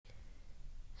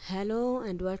Hello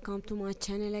and welcome to my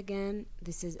channel again.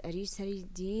 This is Arish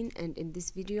Saridin, and in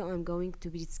this video I'm going to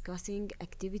be discussing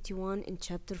activity 1 in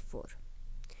chapter 4,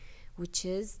 which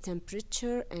is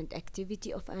temperature and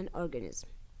activity of an organism.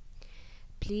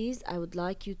 Please, I would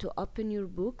like you to open your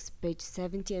books, page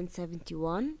 70 and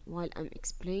 71, while I'm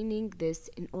explaining this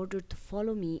in order to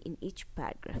follow me in each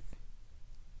paragraph.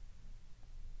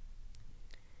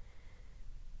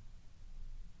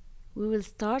 We will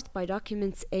start by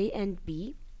documents A and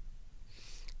B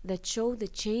that show the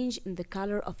change in the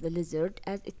color of the lizard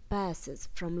as it passes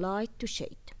from light to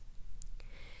shade.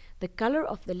 The color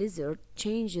of the lizard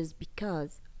changes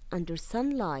because under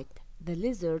sunlight the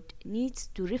lizard needs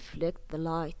to reflect the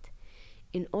light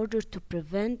in order to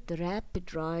prevent the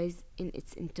rapid rise in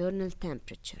its internal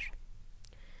temperature.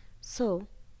 So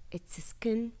its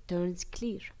skin turns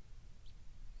clear,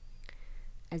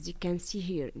 as you can see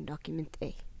here in document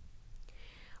A.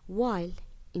 While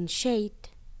in shade,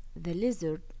 the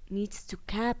lizard needs to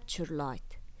capture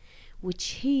light, which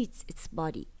heats its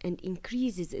body and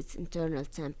increases its internal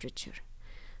temperature,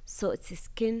 so its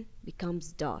skin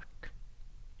becomes dark.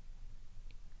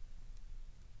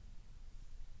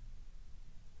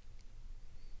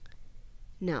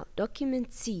 Now,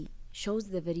 document C shows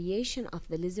the variation of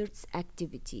the lizard's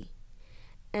activity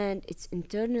and its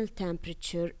internal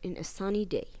temperature in a sunny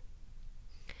day.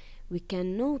 We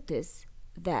can notice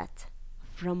that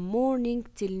from morning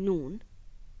till noon,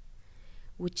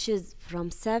 which is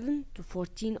from 7 to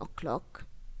 14 o'clock,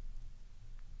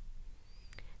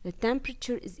 the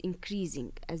temperature is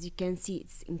increasing. As you can see,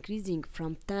 it's increasing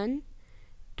from 10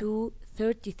 to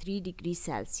 33 degrees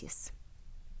Celsius.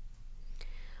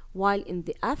 While in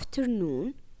the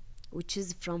afternoon, which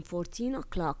is from 14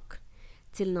 o'clock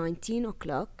till 19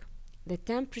 o'clock, the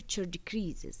temperature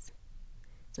decreases.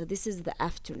 So this is the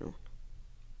afternoon.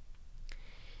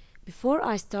 Before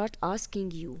I start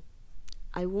asking you,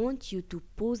 I want you to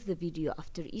pause the video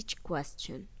after each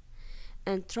question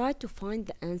and try to find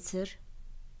the answer.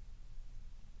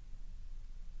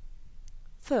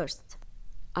 First,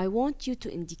 I want you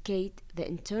to indicate the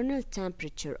internal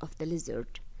temperature of the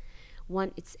lizard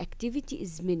when its activity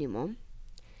is minimum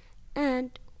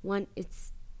and when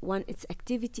its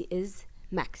activity is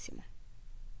maximum.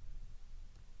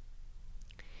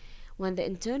 When the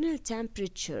internal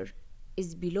temperature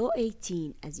is below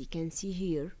 18, as you can see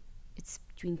here, it's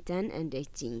between 10 and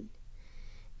 18,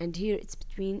 and here it's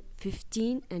between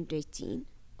 15 and 18.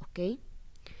 Okay,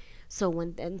 so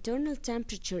when the internal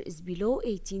temperature is below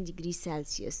 18 degrees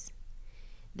Celsius,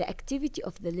 the activity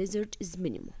of the lizard is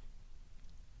minimum.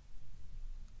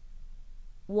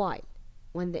 While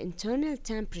when the internal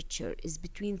temperature is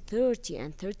between 30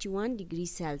 and 31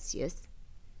 degrees Celsius,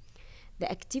 the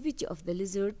activity of the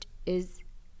lizard is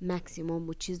maximum,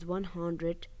 which is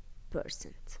 100%.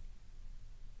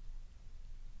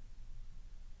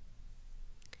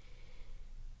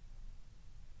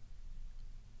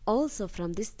 Also,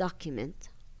 from this document,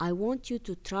 I want you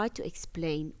to try to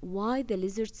explain why the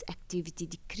lizard's activity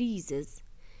decreases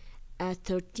at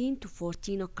 13 to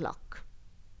 14 o'clock.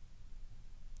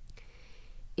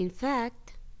 In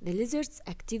fact, the lizard's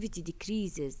activity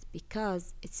decreases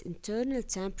because its internal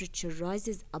temperature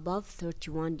rises above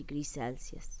 31 degrees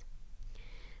Celsius.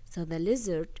 So the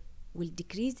lizard will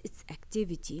decrease its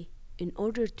activity in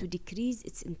order to decrease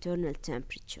its internal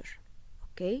temperature.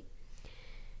 Okay?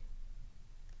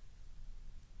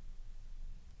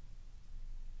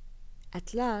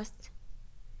 At last,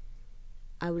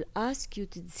 I will ask you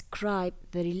to describe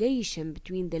the relation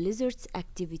between the lizard's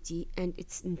activity and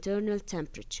its internal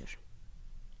temperature.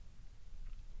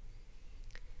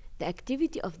 The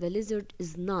activity of the lizard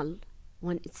is null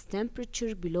when its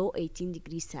temperature below 18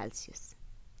 degrees Celsius.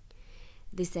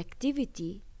 This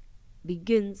activity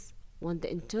begins when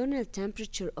the internal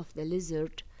temperature of the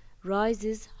lizard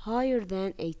rises higher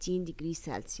than 18 degrees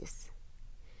Celsius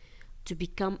to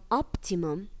become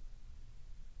optimum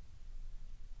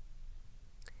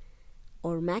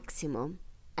or maximum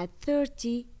at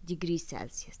 30 degrees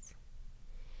Celsius.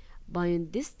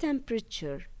 Beyond this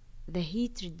temperature, the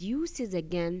heat reduces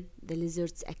again the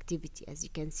lizard's activity, as you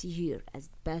can see here. As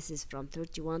it passes from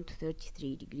 31 to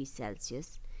 33 degrees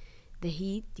Celsius, the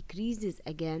heat decreases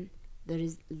again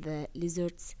the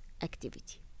lizard's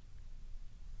activity.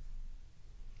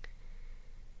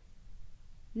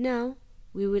 Now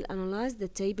we will analyze the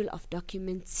table of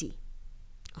document D.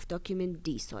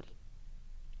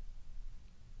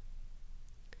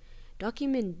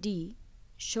 Document D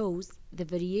shows the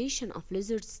variation of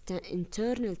lizard's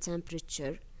internal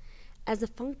temperature as a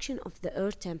function of the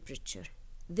air temperature.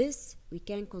 This, we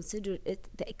can consider it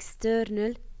the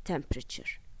external temperature.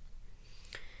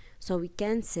 So we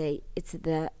can say it's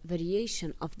the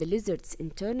variation of the lizard's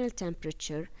internal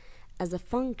temperature as a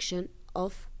function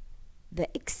of the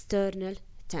external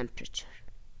temperature.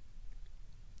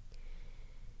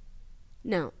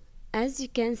 Now, as you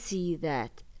can see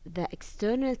that the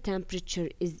external temperature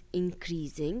is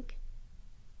increasing,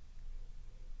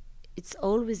 it's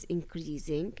always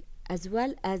increasing, as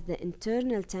well as the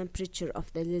internal temperature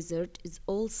of the lizard is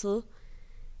also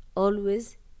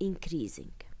always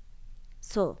increasing.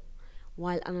 So,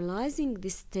 while analyzing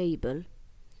this table,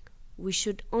 we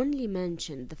should only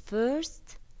mention the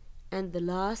first and the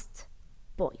last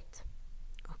point.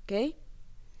 Okay?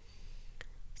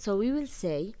 So we will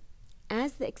say,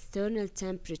 as the external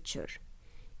temperature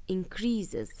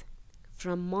increases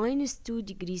from -2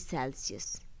 degrees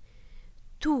Celsius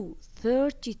to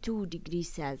 32 degrees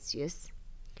Celsius,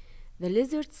 the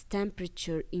lizard's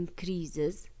temperature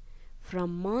increases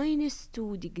from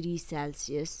 -2 degrees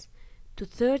Celsius to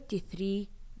 33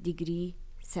 degrees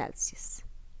Celsius.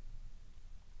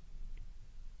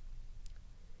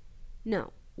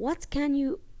 Now, what can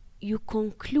you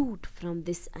conclude from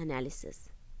this analysis?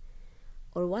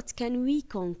 Or what can we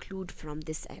conclude from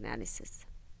this analysis?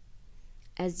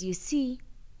 As you see,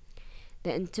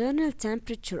 the internal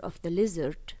temperature of the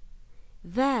lizard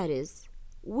varies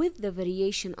with the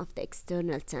variation of the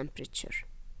external temperature.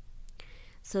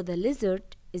 So the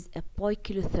lizard is a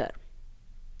poikilotherm.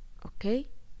 Okay?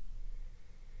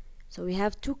 So we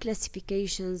have two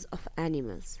classifications of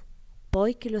animals,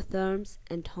 poikilotherms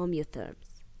and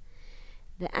homiotherms.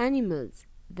 The animals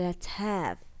that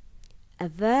have a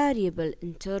variable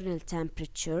internal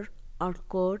temperature are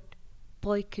called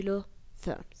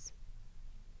poikilotherms.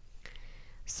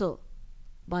 So,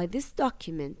 by this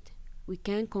document, we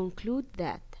can conclude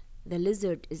that the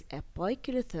lizard is a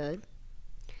poikilotherm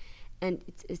and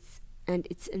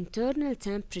its internal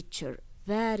temperature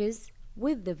varies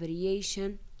with the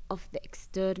variation of the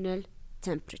external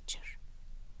temperature.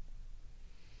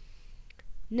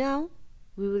 Now,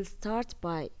 we will start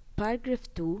by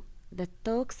paragraph 2 that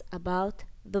talks about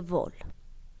the vole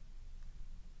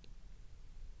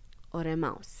or a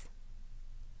mouse.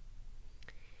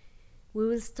 We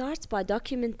will start by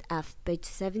document F, page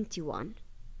 71.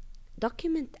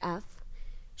 Document F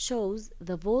shows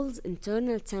the vole's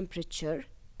internal temperature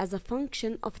as a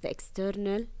function of the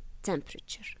external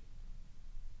temperature.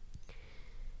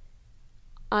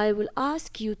 I will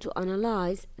ask you to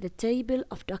analyze the table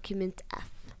of document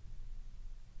F.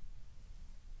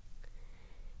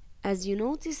 As you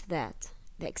notice that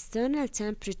the external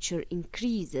temperature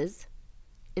increases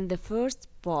in the first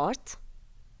part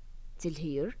till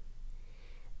here,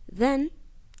 then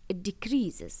it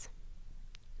decreases.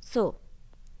 So,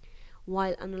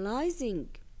 while analyzing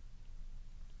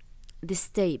this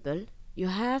table, you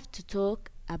have to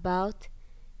talk about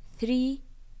 3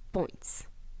 points.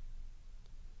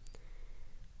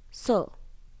 So,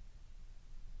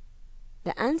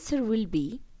 the answer will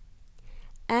be,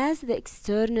 as the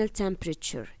external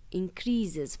temperature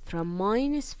increases from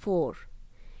 -4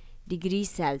 degrees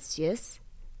Celsius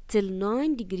till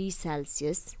 9 degrees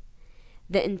Celsius,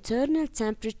 the internal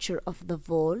temperature of the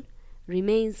vole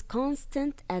remains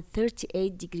constant at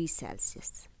 38 degrees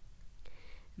Celsius.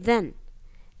 Then,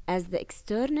 as the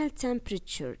external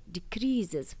temperature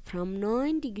decreases from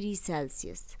 9 degrees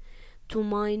Celsius to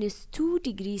 -2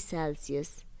 degrees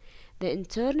Celsius, the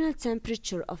internal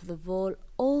temperature of the vole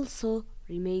also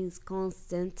remains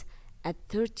constant at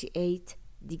 38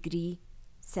 degrees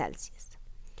Celsius.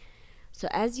 So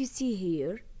as you see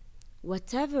here,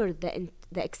 whatever the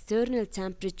external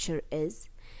temperature is,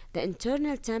 the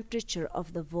internal temperature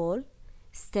of the vole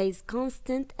stays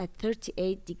constant at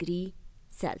 38 degrees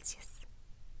Celsius.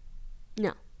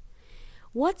 Now,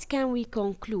 what can we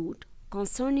conclude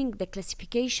concerning the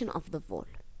classification of the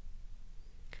vole?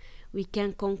 We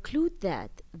can conclude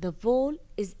that the vole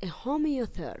is a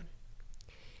homeotherm,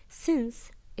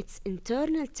 since its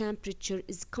internal temperature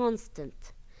is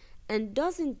constant and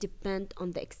doesn't depend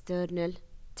on the external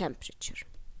temperature.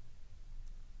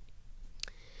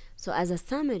 So as a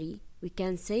summary, we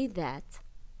can say that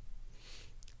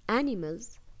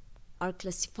animals are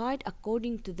classified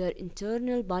according to their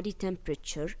internal body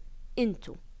temperature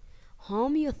into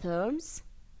homeotherms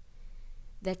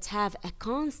that have a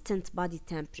constant body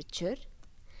temperature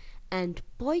and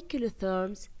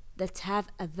poikilotherms that have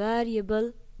a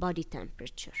variable body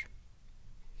temperature.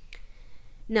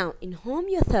 Now, in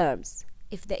homeotherms,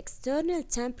 if the external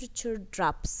temperature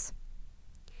drops,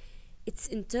 its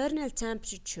internal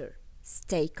temperature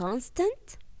stays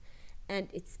constant and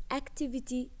its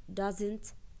activity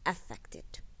doesn't affect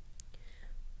it.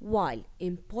 While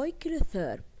in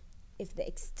poikilotherm, if the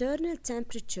external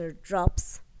temperature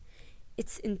drops,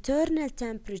 its internal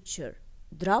temperature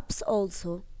drops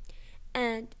also,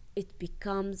 and it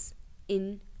becomes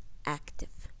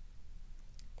inactive.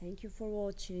 Thank you for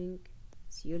watching.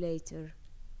 See you later.